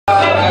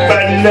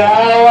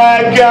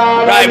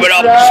Right, we're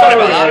up. Sorry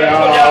about that.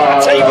 But yeah, I'll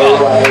tell you what.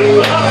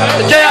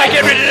 The day I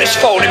get rid of this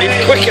phone, it'll be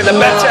quicker the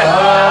better.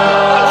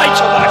 The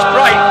lights on that's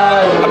bright.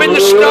 I'm in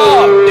the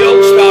Star, the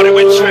old Star in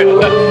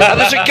Winsford. And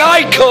there's a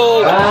guy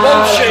called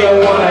Walshy.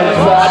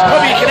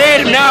 Probably you can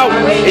hear him now.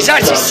 He's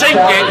actually singing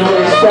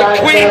the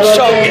Queen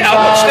song. Yeah,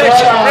 watch this.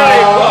 It's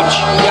brilliant.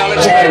 Watch. Yeah,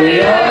 let's hear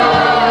it.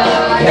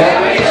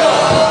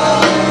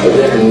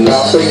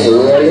 Nothing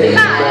really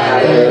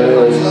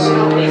matters.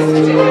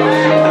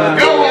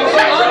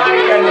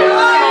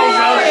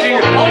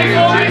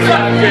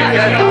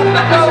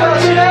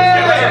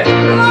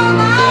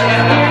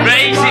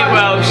 Raise it,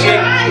 Welshie.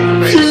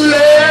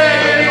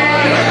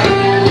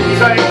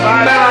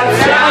 My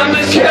time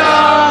has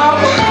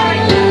come.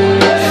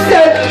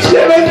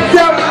 Sentiment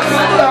down my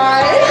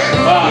spine.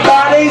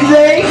 Body's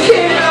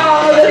aching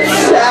all the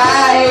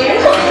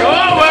time. Go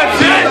on,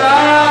 Welshie.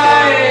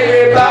 Bye,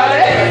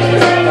 everybody.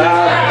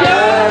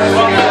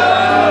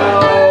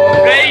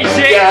 Raise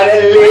it. Gotta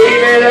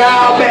leave it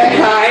all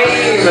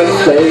behind and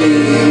say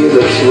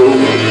the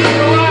truth.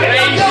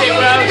 Raise it,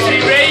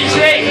 Welshie. Raise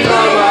it.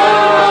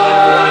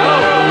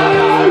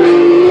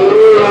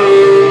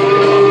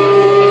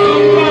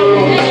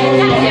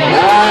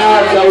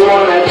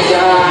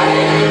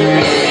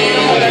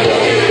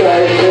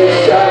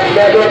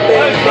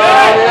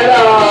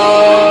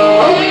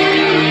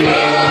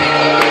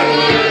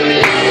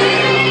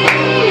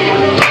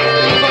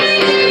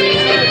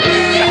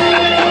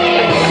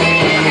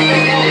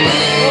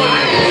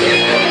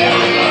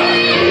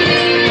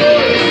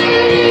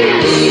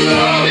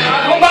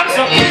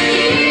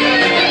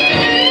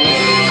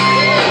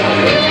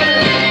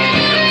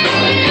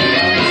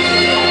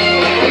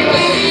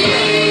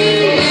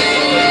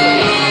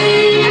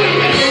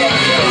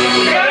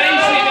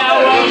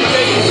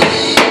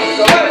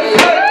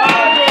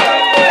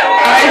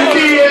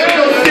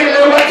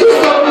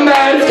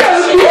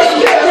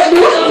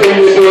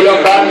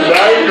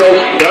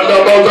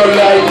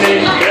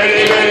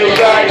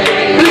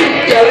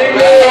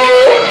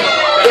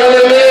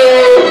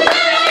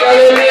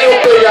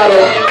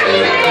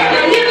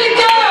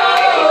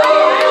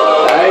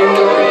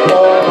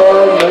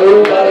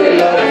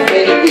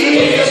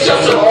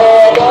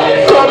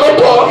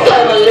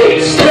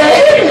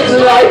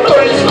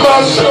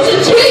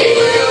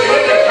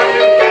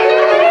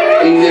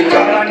 Easy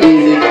come,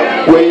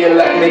 will you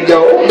let me go?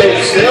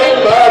 It's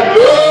still my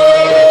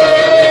love.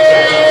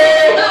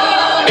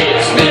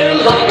 It's still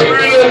my love.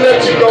 Will you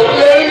let you go?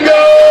 Let it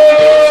go.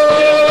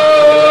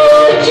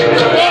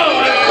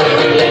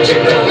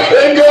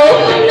 Let it go.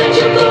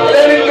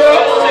 Let it go.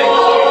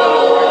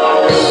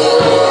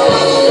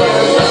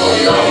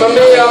 Mamma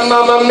mia,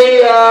 mamma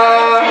mia.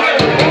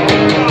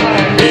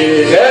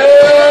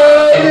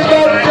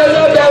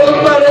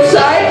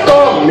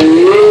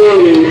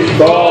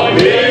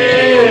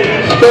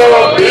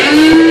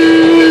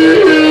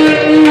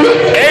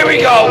 Here we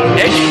go.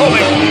 It's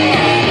coming.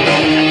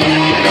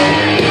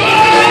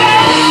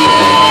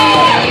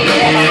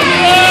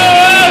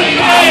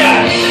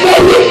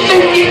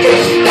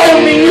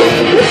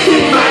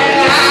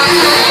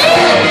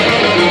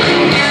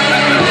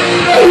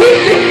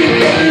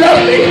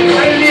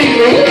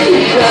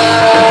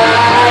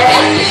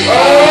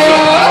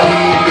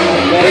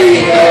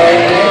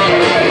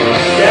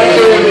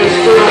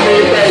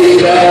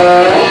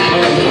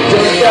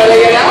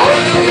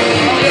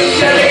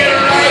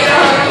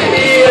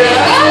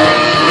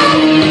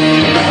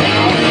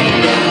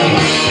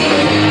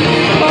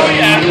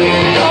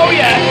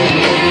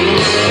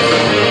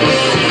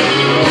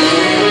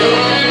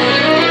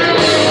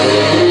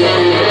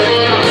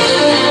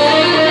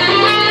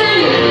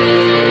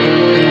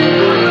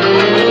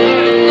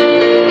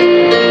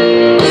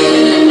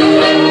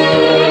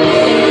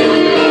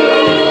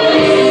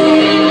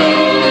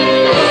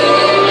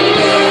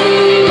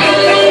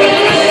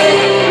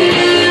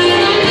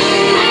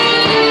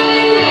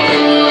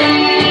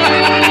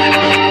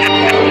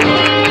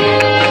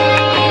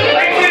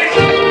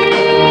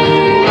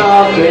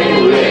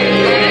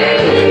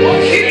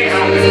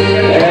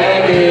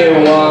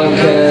 Anyone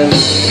can